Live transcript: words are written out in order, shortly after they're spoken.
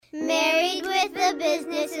with a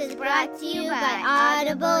Business is brought to you by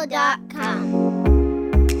Audible.com.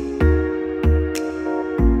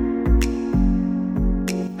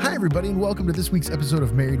 Hi, everybody, and welcome to this week's episode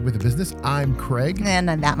of Married with a Business. I'm Craig. And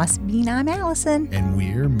that must mean I'm Allison. And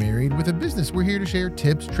we're Married with a Business. We're here to share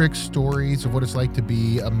tips, tricks, stories of what it's like to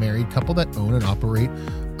be a married couple that own and operate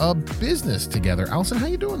a business together. Allison, how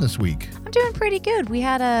you doing this week? I'm doing pretty good. We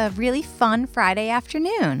had a really fun Friday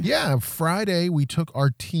afternoon. Yeah, Friday we took our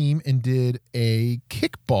team and did a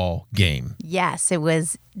kickball game. Yes, it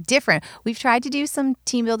was different. We've tried to do some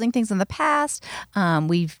team building things in the past.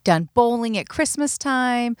 We've done bowling at Christmas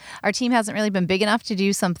time. Our team hasn't really been big enough to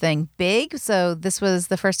do something big, so this was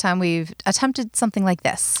the first time we've attempted something like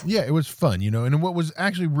this. Yeah, it was fun, and what was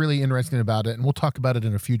actually really interesting about it, and we'll talk about it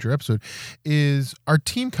in a future episode, is our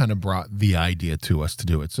team kind of brought the idea to us to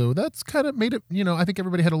do it. So that's kind of made it, I think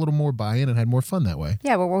everybody had a little more buy-in and had more fun that way.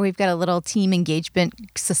 Yeah, well, we've got a little team engagement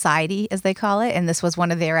society, as they call it, and this was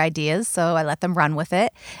one of their ideas, so I let them run with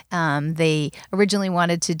it. They originally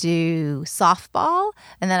wanted to do softball,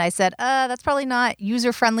 and then I said, that's probably not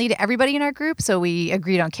user-friendly to everybody in our group, so we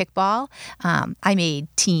agreed on kickball. I made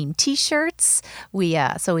team T-shirts.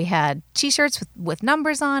 So we had T-shirts with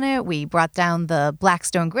numbers on it. We brought down the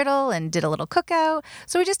Blackstone griddle and did a little cookout.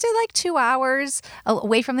 So we just did like 2 hours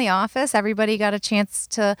away from the office. Everybody got a chance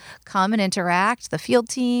to come and interact, the field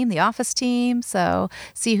team, the office team, so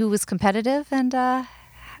see who was competitive and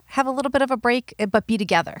have a little bit of a break, but be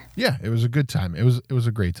together. Yeah, it was a good time. It was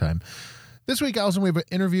a great time. This week, Allison, we have an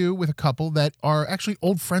interview with a couple that are actually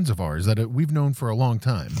old friends of ours that we've known for a long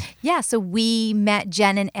time. Yeah, so we met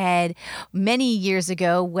Jen and Ed many years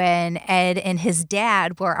ago when Ed and his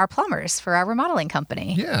dad were our plumbers for our remodeling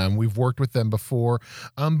company. Yeah, and we've worked with them before.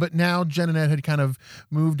 But now Jen and Ed had kind of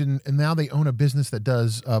moved, and now they own a business that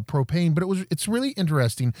does propane. But it's really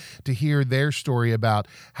interesting to hear their story about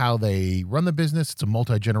how they run the business. It's a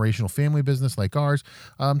multi-generational family business like ours.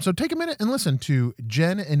 So take a minute and listen to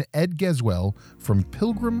Jen and Ed Geswell from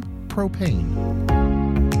Pilgrim Propane.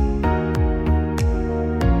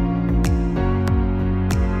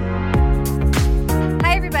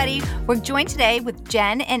 Hi, everybody. We're joined today with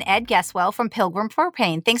Jen and Ed Geswell from Pilgrim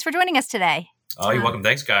Propane. Thanks for joining us today. Oh, you're welcome.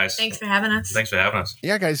 Thanks, guys. Thanks for having us.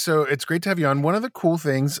 Yeah, guys. So it's great to have you on. One of the cool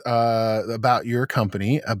things about your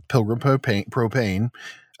company, Pilgrim Propane,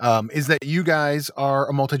 is that you guys are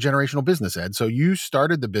a multi-generational business, Ed. So you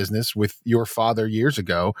started the business with your father years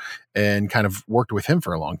ago and kind of worked with him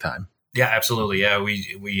for a long time. Yeah, absolutely. Yeah,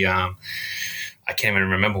 we I can't even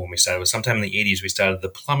remember when we started. It was sometime in the 80s we started the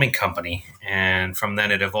plumbing company. And from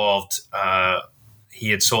then it evolved. He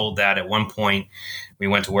had sold that at one point. We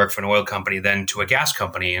went to work for an oil company, then to a gas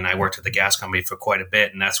company. And I worked at the gas company for quite a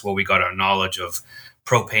bit. And that's where we got our knowledge of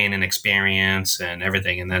propane and experience and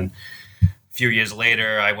everything. And then a few years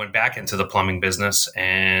later, I went back into the plumbing business.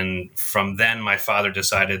 And from then, my father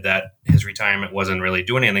decided that his retirement wasn't really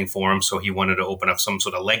doing anything for him. So he wanted to open up some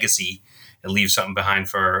sort of legacy and leave something behind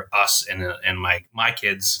for us and my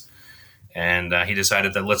kids. And he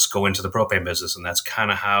decided that let's go into the propane business. And that's kind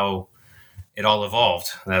of how it all evolved.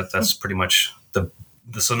 That's pretty much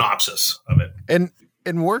the synopsis of it.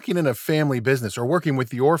 And working in a family business or working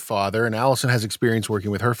with your father, and Allison has experience working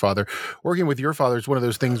with her father, working with your father is one of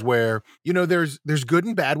those things where, there's good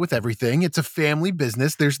and bad with everything. It's a family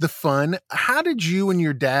business. There's the fun. How did you and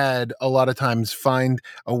your dad a lot of times find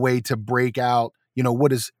a way to break out,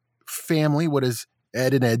 what is family, what is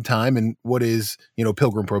Ed and Ed time, and what is,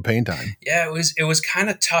 Pilgrim Propane time? Yeah, it was kind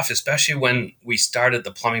of tough, especially when we started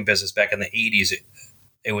the plumbing business back in the 80s.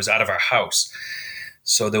 It was out of our house.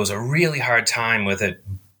 So there was a really hard time with it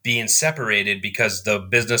being separated because the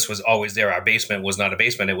business was always there. Our basement was not a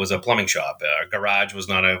basement. It was a plumbing shop. Our garage was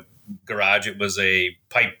not a garage. It was a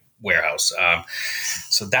pipe warehouse.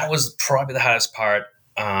 So that was probably the hardest part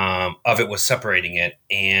of it, was separating it.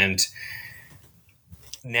 And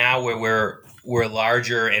now we're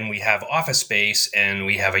larger and we have office space and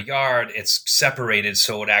we have a yard, it's separated.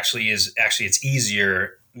 So it's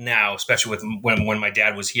easier now, especially with when my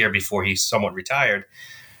dad was here before he somewhat retired.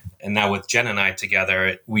 And now with Jen and I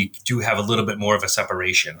together, we do have a little bit more of a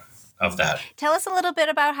separation of that. Tell us a little bit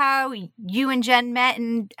about how you and Jen met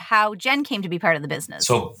and how Jen came to be part of the business.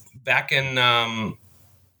 So back in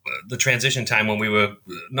the transition time when we were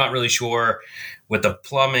not really sure with the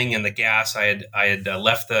plumbing and the gas, I had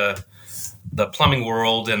left the plumbing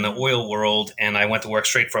world and the oil world, and I went to work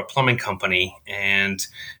straight for a plumbing company. And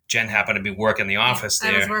Jen happened to be working in the office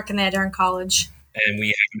there. I was working there during college. And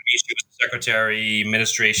she was the secretary,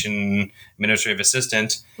 administrative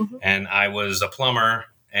assistant, and I was a plumber,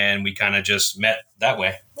 and we kind of just met that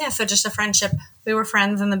way. Yeah, so just a friendship. We were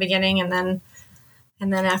friends in the beginning, and then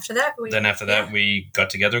And then after that, we got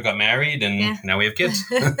together, got married, and now we have kids.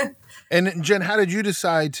 And Jen, how did you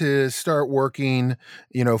decide to start working,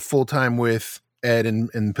 full time with Ed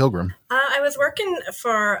and Pilgrim? I was working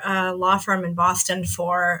for a law firm in Boston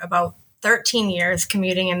for about 13 years,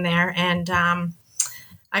 commuting in there. And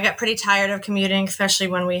I got pretty tired of commuting, especially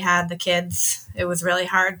when we had the kids. It was really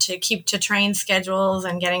hard to keep to train schedules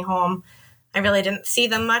and getting home. I really didn't see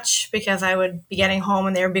them much because I would be getting home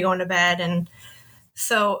and they would be going to bed. And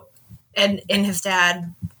so Ed and his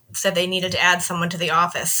dad said they needed to add someone to the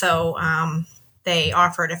office. So they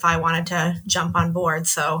offered if I wanted to jump on board.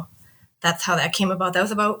 So that's how that came about. That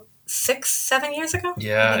was about 6-7 years ago.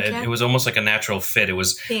 Yeah, it was almost like a natural fit. It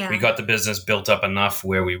was, we got the business built up enough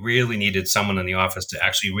where we really needed someone in the office to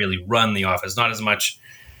actually really run the office. Not as much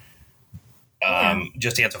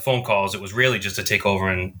just to answer phone calls. It was really just to take over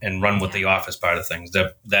and run with the office part of things.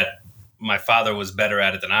 That my father was better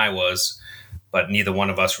at it than I was, but neither one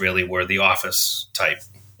of us really were the office type.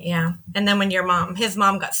 Yeah. And then when his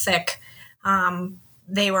mom got sick,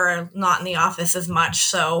 they were not in the office as much.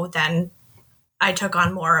 So then I took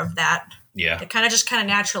on more of that. Yeah. It kind of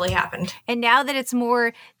naturally happened. And now that it's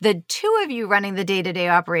more the two of you running the day-to-day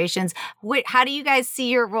operations, how do you guys see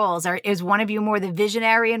your roles? Is one of you more the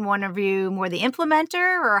visionary and one of you more the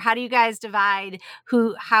implementer? Or how do you guys divide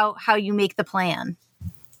how you make the plan?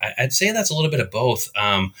 I'd say that's a little bit of both.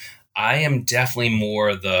 I am definitely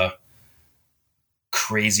more the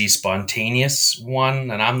crazy spontaneous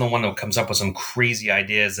one, and I'm the one that comes up with some crazy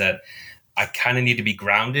ideas that I kind of need to be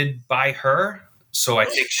grounded by her. So I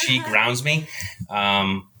think she grounds me.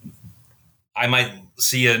 I might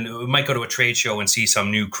go to a trade show and see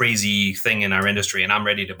some new crazy thing in our industry, and I'm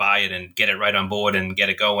ready to buy it and get it right on board and get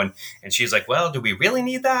it going. And she's like, well, do we really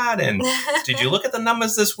need that? And did you look at the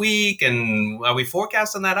numbers this week? And are we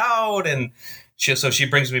forecasting that out? And so she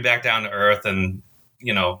brings me back down to earth, and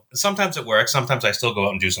sometimes it works. Sometimes I still go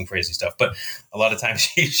out and do some crazy stuff, but a lot of times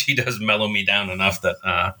she does mellow me down enough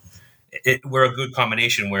that we're a good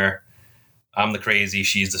combination where I'm the crazy,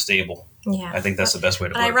 she's the stable. Yeah, I think that's the best way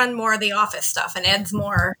to put it. I run more of the office stuff, and Ed's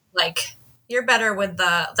more like you're better with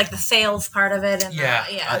the sales part of it.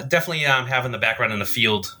 And definitely having the background in the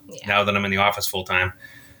field now that I'm in the office full time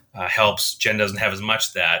helps. Jen doesn't have as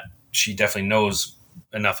much that. She definitely knows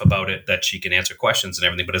enough about it that she can answer questions and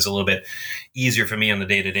everything, but it's a little bit easier for me on the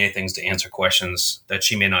day-to-day things to answer questions that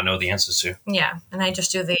she may not know the answers to. Yeah, and I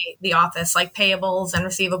just do the office, like payables and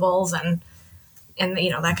receivables and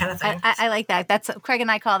that kind of thing. I like that. That's Craig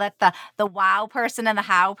and I call that the wow person and the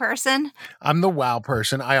how person. I'm the wow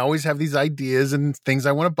person. I always have these ideas and things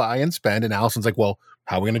I want to buy and spend, and Allison's like, well,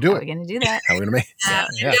 how are we going to do it? How are we going to do that? How are we going to make it? I'm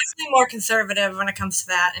definitely more conservative when it comes to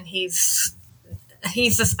that, and he's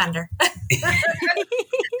the spender.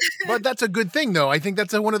 But that's a good thing, though. I think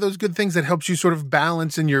that's one of those good things that helps you sort of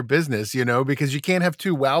balance in your business, because you can't have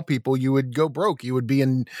two wow people. You would go broke. You would be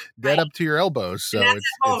in debt up to your elbows. So and that's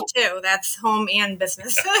at home, too. That's home and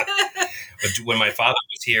business. But when my father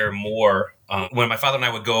was here more, when my father and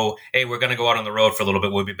I would go, hey, we're going to go out on the road for a little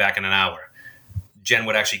bit. We'll be back in an hour. Jen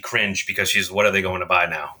would actually cringe because what are they going to buy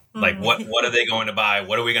now? Mm-hmm. Like, what are they going to buy?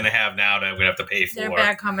 What are we going to have now that we have to pay for? They're a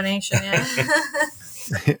bad combination, yeah.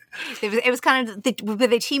 It was kind of, were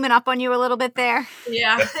they teaming up on you a little bit there?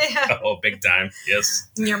 Yeah. Oh, big time. Yes.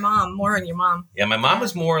 Your mom, more than your mom. Yeah, my mom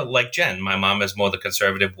is more like Jen. My mom is more the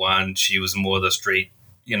conservative one. She was more the straight,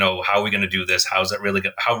 how are we going to do this? How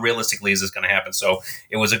realistically is this going to happen? So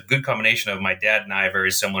it was a good combination of my dad and I are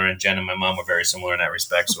very similar, and Jen and my mom were very similar in that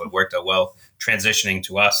respect. So it worked out well transitioning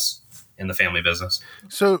to us in the family business.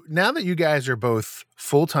 So now that you guys are both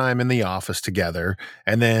full-time in the office together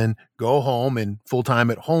and then go home and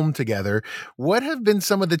full-time at home together, what have been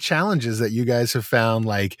some of the challenges that you guys have found,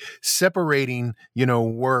 like separating,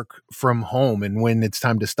 work from home, and when it's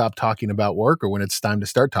time to stop talking about work or when it's time to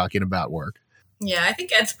start talking about work? Yeah, I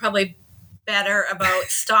think Ed's probably better about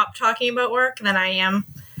stop talking about work than I am.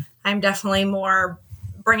 I'm definitely more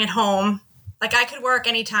bring it home. Like I could work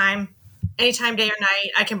anytime, day or night.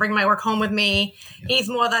 I can bring my work home with me. Yeah. He's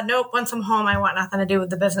more that, nope, once I'm home, I want nothing to do with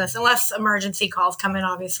the business, unless emergency calls come in,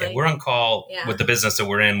 obviously. Yeah, we're on call with the business that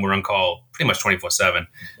we're in. We're on call pretty much 24/7.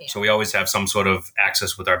 Yeah. So we always have some sort of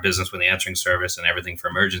access with our business with the answering service and everything for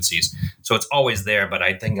emergencies. So it's always there, but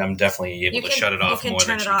I think I'm definitely able to shut it off more than she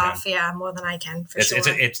can. You can turn it off, more than I can, for sure.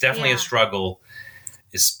 It's definitely a struggle,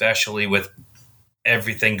 especially with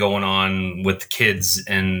everything going on with kids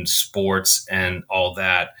and sports and all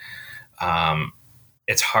that.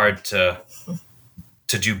 It's hard to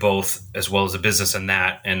do both as well as a business and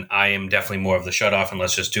that. And I am definitely more of the shut off and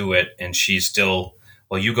let's just do it. And she's still,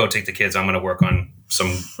 well, you go take the kids. I'm going to work on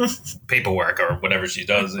some paperwork or whatever she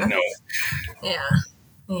does. Yeah.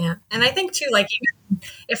 Yeah. And I think too, like, even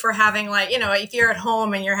if we're having like, if you're at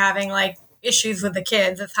home and you're having like issues with the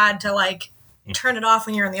kids, it's hard to like turn it off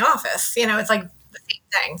when you're in the office. It's like the same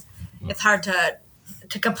thing. It's hard to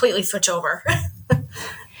completely switch over.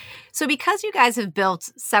 So because you guys have built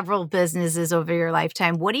several businesses over your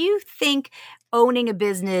lifetime, what do you think owning a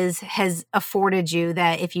business has afforded you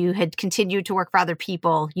that if you had continued to work for other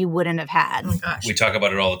people, you wouldn't have had? Oh my gosh. We talk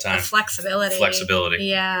about it all the time. The flexibility. Flexibility.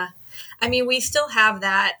 Yeah. I mean, we still have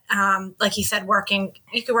that, like you said,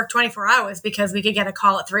 you could work 24 hours because we could get a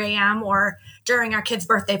call at 3 a.m. or during our kids'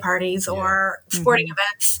 birthday parties or sporting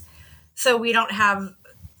events. So we don't have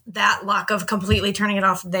that luck of completely turning it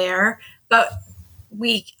off there. But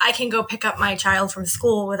I can go pick up my child from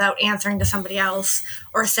school without answering to somebody else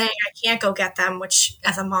or saying I can't go get them, which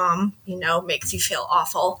as a mom, makes you feel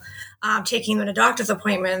awful. Taking them to doctor's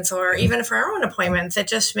appointments or even for our own appointments, it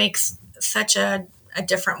just makes such a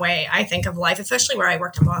different way, I think, of life, especially where I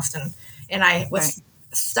worked in Boston and I was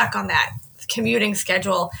stuck on that commuting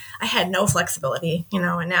schedule. I had no flexibility,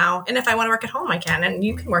 and if I want to work at home, I can, and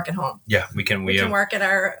you can work at home. Yeah, we can. We can work at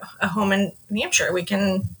a home in New Hampshire. We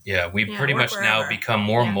can. Yeah, we pretty much now become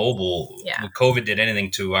more mobile. Yeah. When COVID did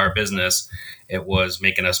anything to our business, it was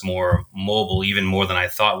making us more mobile, even more than I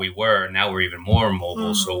thought we were. Now we're even more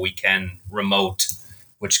mobile, so we can remote,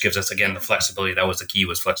 which gives us, again, the flexibility. That was the key,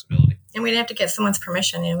 was flexibility. And we didn't have to get someone's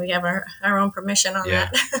permission. We have our own permission on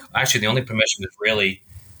that. Actually, the only permission is really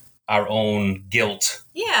our own guilt.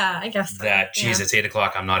 Yeah, I guess so. That, geez, it's 8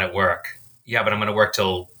 o'clock. I'm not at work. Yeah, but I'm going to work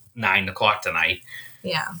till 9 o'clock tonight.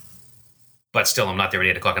 Yeah. But still, I'm not there at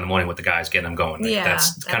 8 o'clock in the morning with the guys getting them going.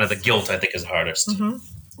 That's kind of the guilt, I think, is the hardest. Mm-hmm.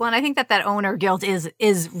 Well, and I think that owner guilt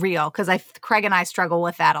is real because Craig and I struggle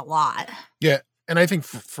with that a lot. Yeah. And I think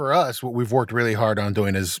for us, what we've worked really hard on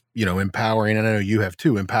doing is, empowering, and I know you have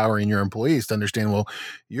too, empowering your employees to understand, well,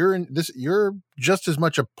 you're just as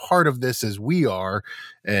much a part of this as we are,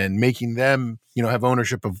 and making them, have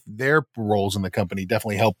ownership of their roles in the company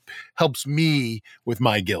definitely helps me with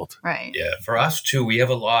my guilt. Right. Yeah. For us too, we have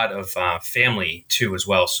a lot of family too as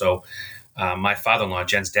well. So my father-in-law,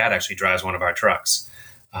 Jen's dad, actually drives one of our trucks.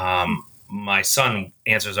 My son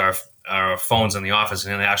answers our phones in the office,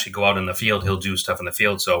 and then actually go out in the field. He'll do stuff in the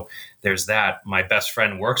field. So there's that. My best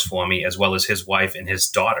friend works for me, as well as his wife and his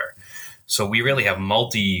daughter. So we really have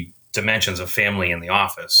multi dimensions of family in the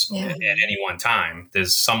office. Yeah. At any one time.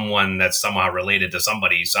 There's someone that's somehow related to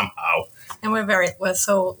somebody somehow. And we're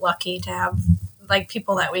so lucky to have like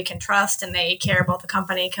people that we can trust and they care about the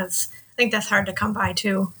company, because I think that's hard to come by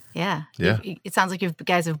too. Yeah. Yeah. It sounds like you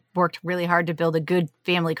guys have worked really hard to build a good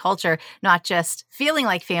family culture, not just feeling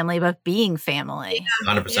like family, but being family.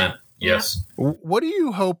 100%. Yes. What do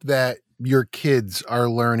you hope that your kids are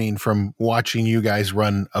learning from watching you guys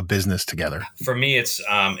run a business together? For me, it's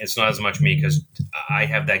not as much me, because I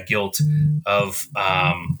have that guilt of,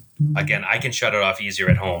 again, I can shut it off easier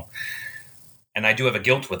at home. And I do have a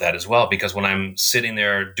guilt with that as well, because when I'm sitting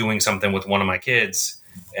there doing something with one of my kids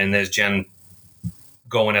and there's Jen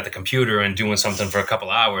going at the computer and doing something for a couple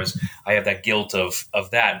hours, I have that guilt of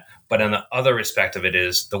that. But on the other respect of it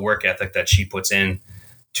is the work ethic that she puts in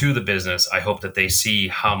to the business. I hope that they see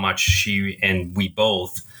how much she and we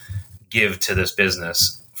both give to this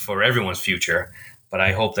business for everyone's future. But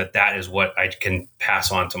I hope that is what I can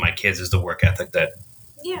pass on to my kids, is the work ethic that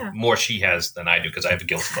more she has than I do, because I have a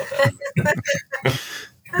guilt about that.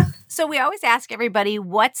 So we always ask everybody,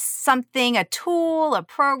 what's something, a tool, a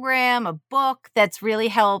program, a book that's really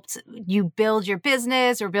helped you build your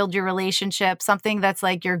business or build your relationship, something that's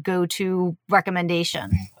like your go-to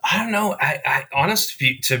recommendation? I don't know.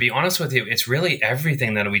 To be honest with you, it's really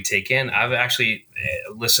everything that we take in. I've actually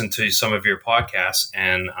listened to some of your podcasts,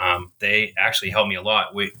 and they actually help me a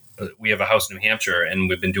lot. We have a house in New Hampshire, and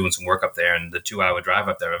we've been doing some work up there, and the 2-hour drive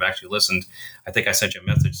up there, I've actually listened. I think I sent you a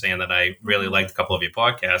message saying that I really liked a couple of your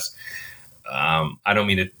podcasts. I don't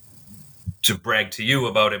mean to brag to you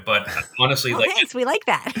about it, but honestly, thanks. We like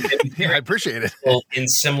that. Yeah, I appreciate it. In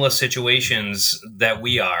similar situations that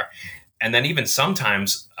we are. And then even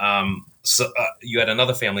sometimes, you had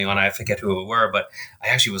another family on, I forget who it were, but I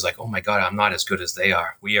actually was like, oh my God, I'm not as good as they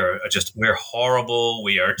are. We're horrible.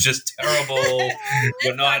 We are just terrible.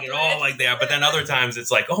 We're not at all like that. But then other times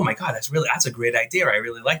it's like, oh my God, that's a great idea. I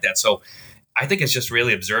really like that. So I think it's just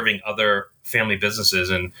really observing other family businesses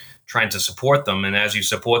and trying to support them. And as you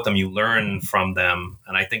support them, you learn from them.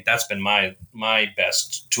 And I think that's been my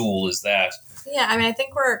best tool, is that. Yeah. I mean, I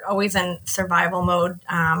think we're always in survival mode,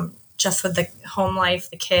 just with the home life,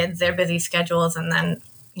 the kids, their busy schedules, and then,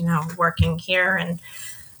 working here. And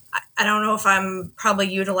I don't know if I'm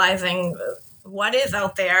probably utilizing what is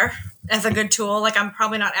out there as a good tool. Like, I'm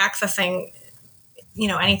probably not accessing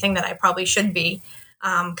anything that I probably should be.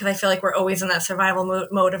 Because I feel like we're always in that survival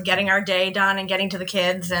mode of getting our day done and getting to the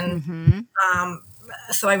kids. And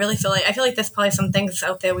so I feel like there's probably some things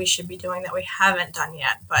out there we should be doing that we haven't done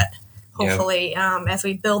yet. But hopefully, as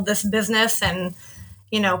we build this business and,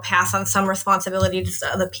 pass on some responsibilities to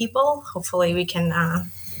other people, hopefully we can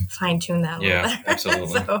fine tune that a little better.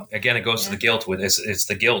 Absolutely. So, again, it goes to the guilt. It's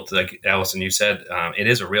the guilt, like Allison, you said, it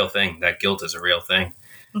is a real thing. That guilt is a real thing.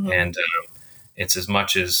 Mm-hmm. And it's as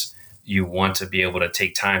much as you want to be able to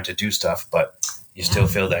take time to do stuff, but you still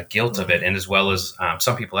feel that guilt of it. And as well as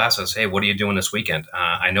some people ask us, hey, what are you doing this weekend?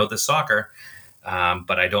 I know this soccer,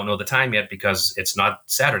 but I don't know the time yet because it's not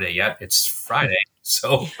Saturday yet. It's Friday.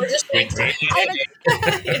 So I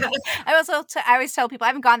always tell people I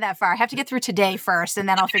haven't gone that far. I have to get through today first, and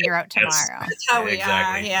then I'll figure out tomorrow. That's how we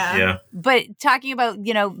are. Yeah. But talking about,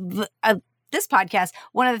 this podcast,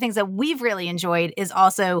 one of the things that we've really enjoyed is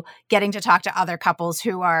also getting to talk to other couples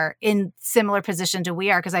who are in similar position to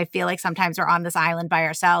we are, because I feel like sometimes we're on this island by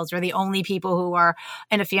ourselves. We're the only people who are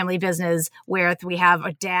in a family business where we have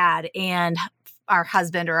a dad and our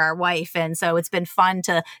husband or our wife. And so it's been fun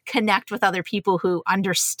to connect with other people who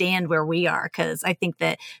understand where we are, because I think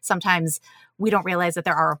that sometimes we don't realize that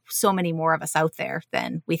there are so many more of us out there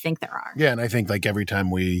than we think there are. Yeah. And I think like every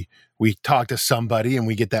time we talk to somebody and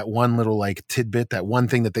we get that one little like tidbit, that one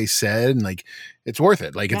thing that they said, and like, it's worth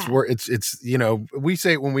it. Like it's, we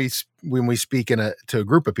say when we speak to a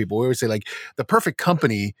group of people, we always say like the perfect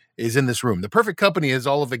company is in this room. The perfect company is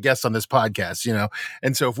all of the guests on this podcast,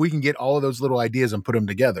 And so if we can get all of those little ideas and put them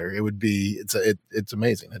together, it would be, it's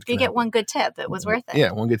amazing. If you get one good tip, it was worth it.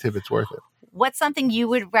 Yeah. One good tip, it's worth it. What's something you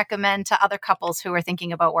would recommend to other couples who are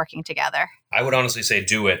thinking about working together? I would honestly say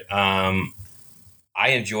do it. I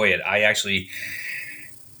enjoy it.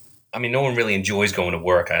 No one really enjoys going to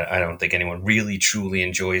work. I don't think anyone really truly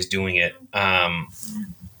enjoys doing it. Who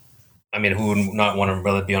would not want to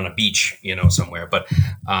really be on a beach, somewhere? But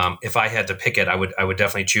if I had to pick it, I would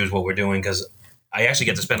definitely choose what we're doing, because I actually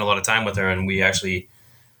get to spend a lot of time with her, and we actually.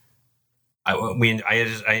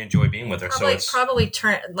 I enjoy being with her. Probably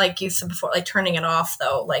like you said before, like turning it off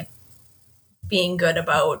though, like being good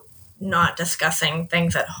about not discussing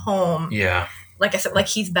things at home. Yeah. Like I said, like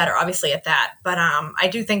he's better obviously at that, but I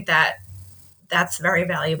do think that that's very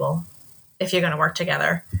valuable if you're going to work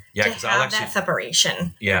together. Yeah, because I'll actually that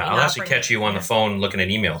separation. Yeah, I'll actually catch you on the phone looking at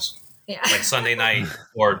emails. Yeah. Like Sunday night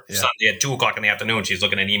or Sunday at 2:00 in the afternoon, she's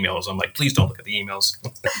looking at emails. I'm like, please don't look at the emails.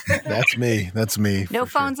 That's me. No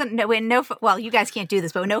phones sure. Well, you guys can't do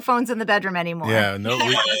this, but no phones in the bedroom anymore. Yeah, no. You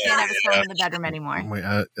can't have a phone in the bedroom anymore. Wait,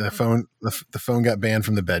 the phone got banned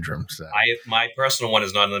from the bedroom. So. My personal one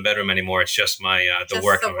is not in the bedroom anymore. It's just my the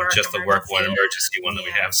work one emergency one that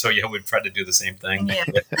we have. So we've tried to do the same thing. Yeah.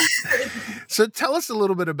 So tell us a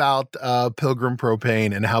little bit about Pilgrim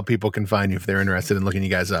Propane and how people can find you if they're interested in looking you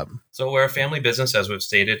guys up. So we're a family business, as we've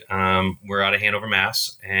stated. We're out of Hanover,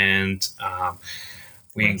 Mass, and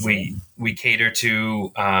we cater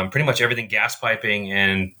to pretty much everything gas piping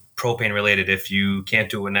and propane related. If you can't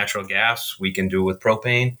do it with natural gas, we can do it with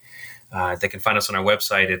propane. They can find us on our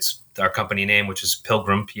website. It's our company name, which is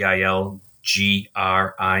Pilgrim, Pilgrim,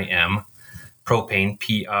 propane,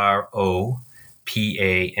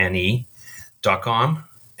 propane.com.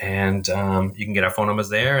 And you can get our phone numbers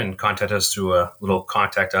there and contact us through a little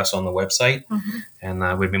contact us on the website. Mm-hmm.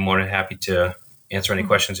 And we'd be more than happy to answer any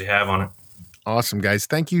questions you have on it. Awesome, guys.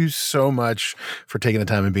 Thank you so much for taking the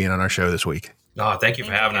time and being on our show this week. Oh, thank you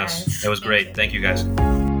for having us. It was great. Thank you, guys.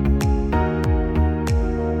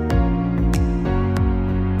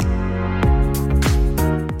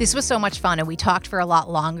 This was so much fun, and we talked for a lot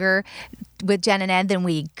longer with Jen and Ed than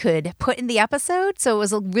we could put in the episode. So it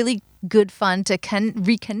was a really good fun to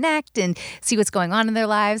reconnect and see what's going on in their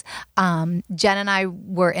lives. Jen and I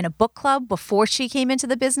were in a book club before she came into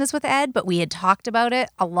the business with Ed, but we had talked about it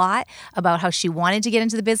a lot, about how she wanted to get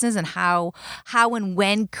into the business and how and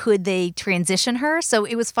when could they transition her. So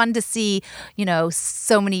it was fun to see,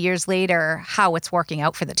 so many years later, how it's working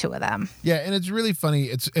out for the two of them. Yeah, and it's really funny.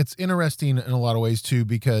 It's interesting in a lot of ways too,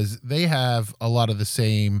 because they have a lot of the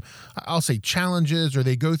same, I'll say, challenges, or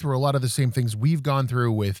they go through a lot of the same things we've gone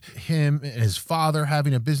through with him and his father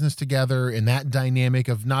having a business together, and that dynamic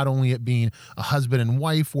of not only it being a husband and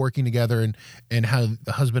wife working together and how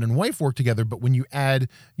the husband and wife work together, but when you add,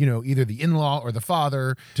 either the in-law or the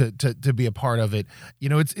father to be a part of it,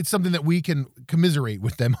 it's something that we can commiserate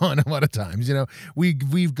with them on a lot of times.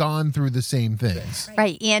 We've gone through the same things.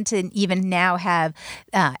 Right. And to even now have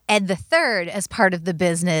Ed the Third as part of the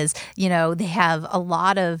business, they have a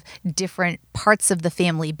lot of different parts of the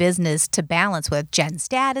family business to balance with. Jen's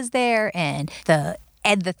dad is there, and the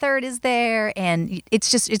Ed the Third is there, and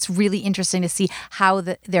it's really interesting to see how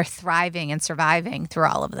they're thriving and surviving through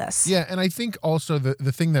all of this. Yeah, and I think also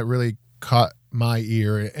the thing that really caught my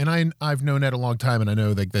ear, and I've known Ed a long time, and I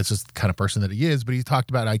know like this is the kind of person that he is, but he talked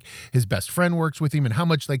about like his best friend works with him and how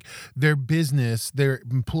much like their business, their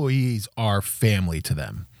employees are family to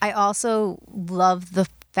them. I also love the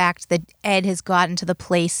fact that Ed has gotten to the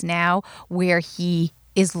place now where he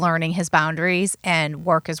is learning his boundaries, and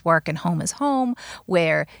work is work and home is home,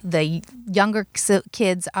 where the younger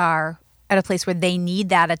kids are at a place where they need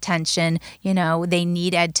that attention. You know, they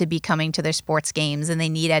need Ed to be coming to their sports games, and they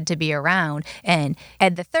need Ed to be around. And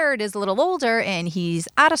Ed the Third is a little older, and he's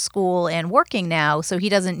out of school and working now, so he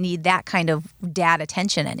doesn't need that kind of dad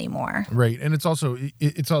attention anymore. Right, and it's also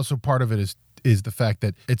part of it is the fact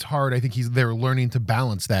that it's hard. I think they're learning to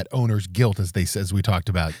balance that owner's guilt, as we talked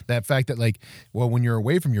about. That fact that like, well, when you're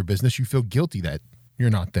away from your business, you feel guilty that you're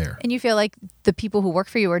not there. And you feel like the people who work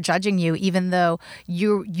for you are judging you, even though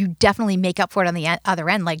you definitely make up for it on the other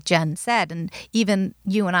end, like Jen said. And even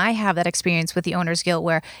you and I have that experience with the owner's guilt,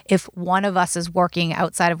 where if one of us is working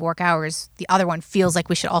outside of work hours, the other one feels like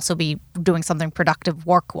we should also be doing something productive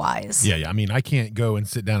work-wise. Yeah. I mean, I can't go and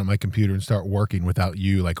sit down at my computer and start working without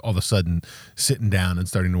you, like all of a sudden sitting down and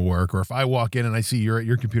starting to work. Or if I walk in and I see you're at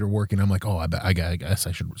your computer working, I'm like, oh, I guess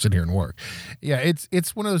I should sit here and work. Yeah,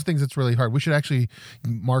 it's one of those things that's really hard. We should actually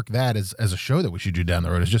mark that as a show that we should do down the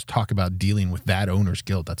road, is just talk about dealing with that owner's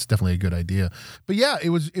guilt. That's definitely a good idea. But yeah,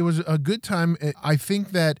 it was a good time. I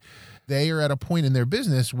think that they are at a point in their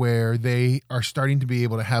business where they are starting to be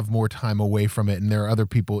able to have more time away from it, and there are other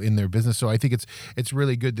people in their business. So I think it's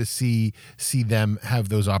really good to see them have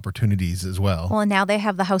those opportunities as well. Well, and now they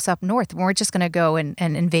have the house up north. We're just going to go and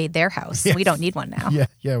invade their house. Yes. We don't need one now.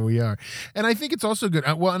 Yeah, we are. And I think it's also good.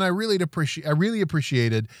 Well, and I really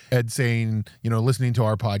appreciated Ed saying, listening to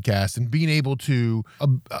our podcast and being able to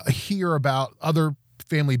hear about other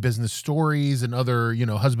family business stories and other,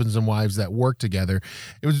 husbands and wives that work together.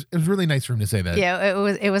 It was really nice for him to say that. Yeah,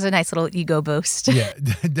 it was a nice little ego boost. Yeah,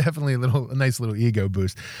 definitely a nice little ego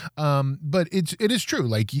boost. But it is true.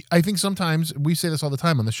 Like, I think sometimes we say this all the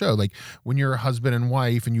time on the show, like when you're a husband and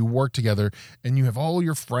wife and you work together and you have all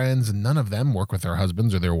your friends and none of them work with their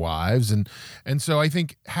husbands or their wives. And so I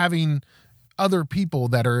think having other people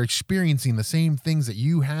that are experiencing the same things that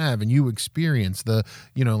you have and you experience,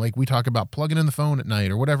 like we talk about plugging in the phone at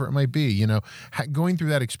night or whatever it might be, going through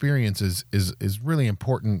that experience is really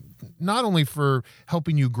important, not only for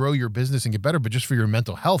helping you grow your business and get better, but just for your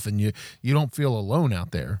mental health, and you don't feel alone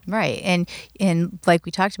out there. Right. And like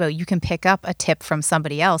we talked about, you can pick up a tip from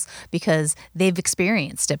somebody else because they've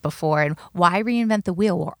experienced it before. And why reinvent the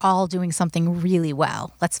wheel? We're all doing something really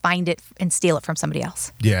well. Let's find it and steal it from somebody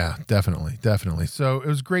else. Yeah, definitely. So it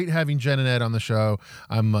was great having Jen and Ed on the show.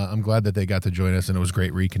 I'm glad that they got to join us, and it was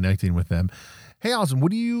great reconnecting with them. Hey, Allison,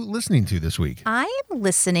 what are you listening to this week? I am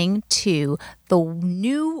listening to the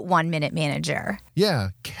new 1 Minute Manager. Yeah,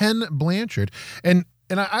 Ken Blanchard. And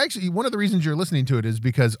I actually, one of the reasons you're listening to it is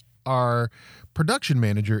because our production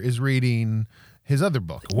manager is reading his other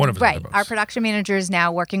book, one of his other books. Our production manager is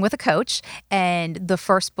now working with a coach, and the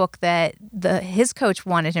first book that his coach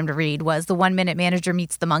wanted him to read was The 1 Minute Manager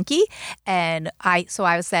Meets the Monkey. And I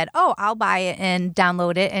said, I'll buy it and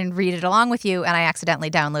download it and read it along with you. And I accidentally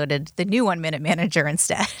downloaded the new 1 Minute Manager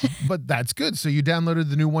instead. But that's good. So you downloaded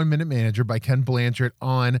the new 1 Minute Manager by Ken Blanchard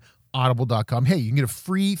on audible.com. Hey, you can get a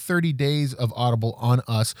free 30 days of Audible on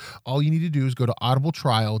us. All you need to do is go to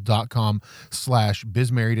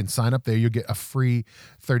audibletrial.com/bizmarried and sign up there. You'll get a free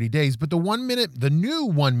 30 days. But the new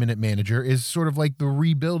 1 Minute Manager is sort of like the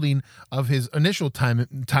rebuilding of his initial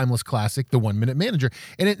timeless classic, The 1 Minute Manager.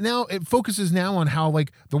 And it focuses now on how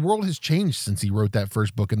like the world has changed since he wrote that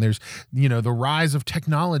first book. And there's, the rise of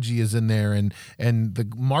technology is in there, and the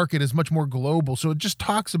market is much more global. So it just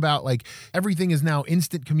talks about like everything is now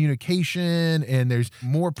instant communication, and there's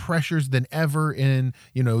more pressures than ever in,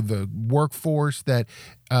 the workforce, that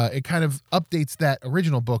it kind of updates that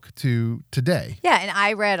original book to today. Yeah, and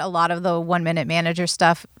I read a lot of the 1 Minute Manager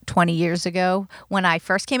stuff 20 years ago when I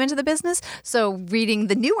first came into the business. So reading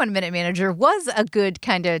the new 1 Minute Manager was a good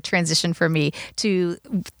kind of transition for me to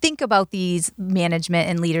think about these management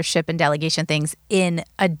and leadership and delegation things in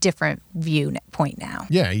a different viewpoint now.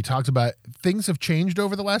 Yeah, he talks about things have changed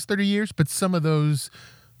over the last 30 years, but some of those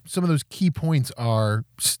key points are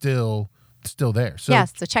still still there. So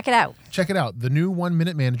Yes, so check it out. check it out. The new 1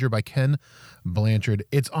 Minute Manager by Ken Blanchard.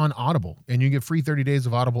 It's on Audible, and you get free 30 days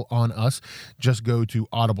of Audible on us. Just go to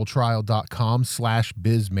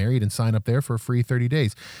audibletrial.com/bizmarried and sign up there for a free 30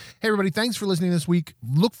 days. Hey, everybody, thanks for listening this week.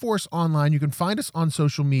 Look for us online. You can find us on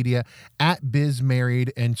social media at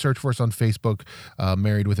bizmarried and search for us on Facebook,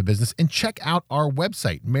 Married with a Business, and check out our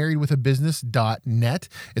website, marriedwithabusiness.net.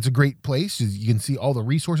 It's a great place. You can see all the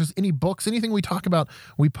resources, any books, anything we talk about,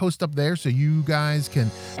 we post up there so you guys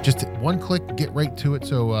can just one click, get right to it.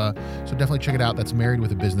 So definitely check it out. That's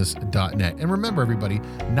marriedwithabusiness.net. And remember, everybody,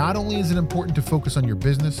 not only is it important to focus on your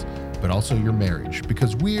business, but also your marriage,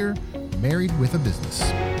 because we're married with a business.